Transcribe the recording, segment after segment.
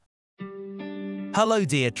Hello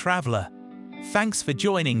dear traveler. Thanks for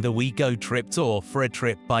joining the We Go Trip Tour for a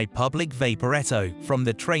trip by public Vaporetto from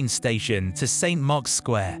the train station to St. Mark's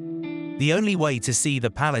Square. The only way to see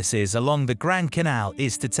the palaces along the Grand Canal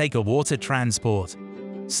is to take a water transport.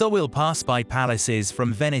 So we'll pass by palaces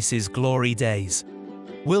from Venice's glory days.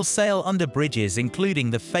 We'll sail under bridges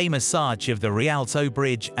including the famous arch of the Rialto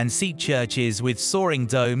Bridge and see churches with soaring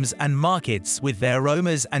domes and markets with their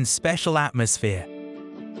aromas and special atmosphere.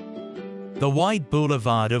 The wide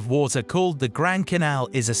boulevard of water called the Grand Canal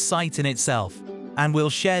is a sight in itself, and we'll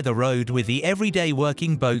share the road with the everyday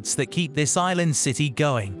working boats that keep this island city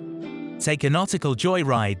going. Take a nautical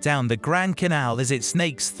joyride down the Grand Canal as it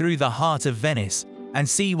snakes through the heart of Venice, and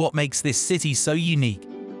see what makes this city so unique.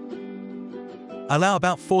 Allow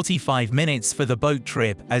about 45 minutes for the boat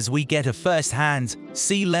trip as we get a first-hand,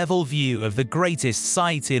 sea-level view of the greatest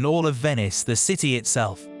sight in all of Venice, the city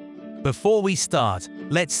itself. Before we start,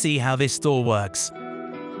 let's see how this tour works.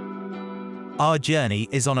 Our journey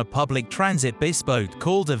is on a public transit bus boat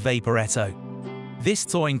called a Vaporetto. This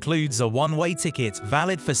tour includes a one-way ticket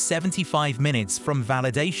valid for 75 minutes from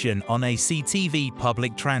validation on a CTV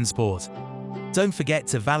public transport. Don't forget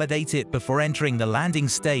to validate it before entering the landing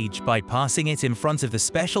stage by passing it in front of the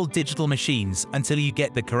special digital machines until you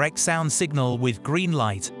get the correct sound signal with green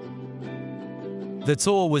light. The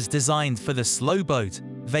tour was designed for the slow boat,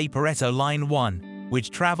 Vaporetto Line 1,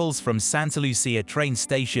 which travels from Santa Lucia train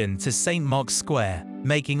station to St. Mark's Square,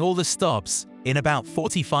 making all the stops in about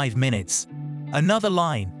 45 minutes. Another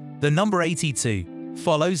line, the number 82,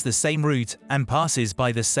 follows the same route and passes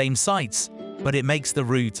by the same sites, but it makes the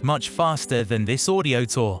route much faster than this audio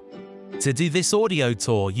tour. To do this audio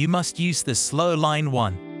tour, you must use the slow Line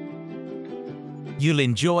 1. You'll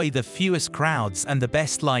enjoy the fewest crowds and the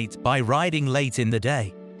best light by riding late in the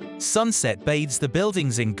day. Sunset bathes the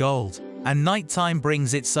buildings in gold, and nighttime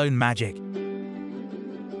brings its own magic.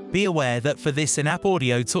 Be aware that for this in-app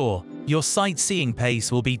audio tour, your sightseeing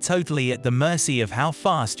pace will be totally at the mercy of how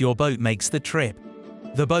fast your boat makes the trip.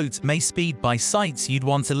 The boat may speed by sites you'd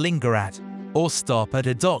want to linger at, or stop at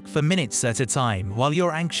a dock for minutes at a time while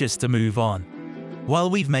you're anxious to move on.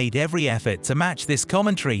 While we've made every effort to match this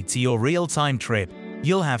commentary to your real-time trip,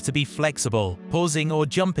 you'll have to be flexible, pausing or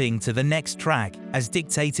jumping to the next track as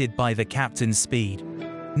dictated by the captain's speed.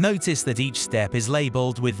 Notice that each step is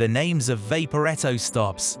labeled with the names of Vaporetto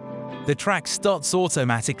stops. The track starts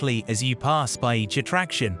automatically as you pass by each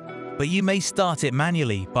attraction, but you may start it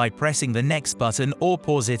manually by pressing the next button or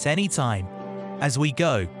pause it anytime. As we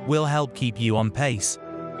go, we'll help keep you on pace.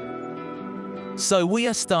 So we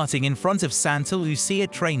are starting in front of Santa Lucia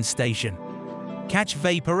train station. Catch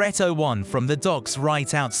Vaporetto 1 from the docks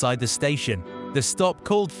right outside the station, the stop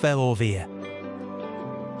called Ferrovia.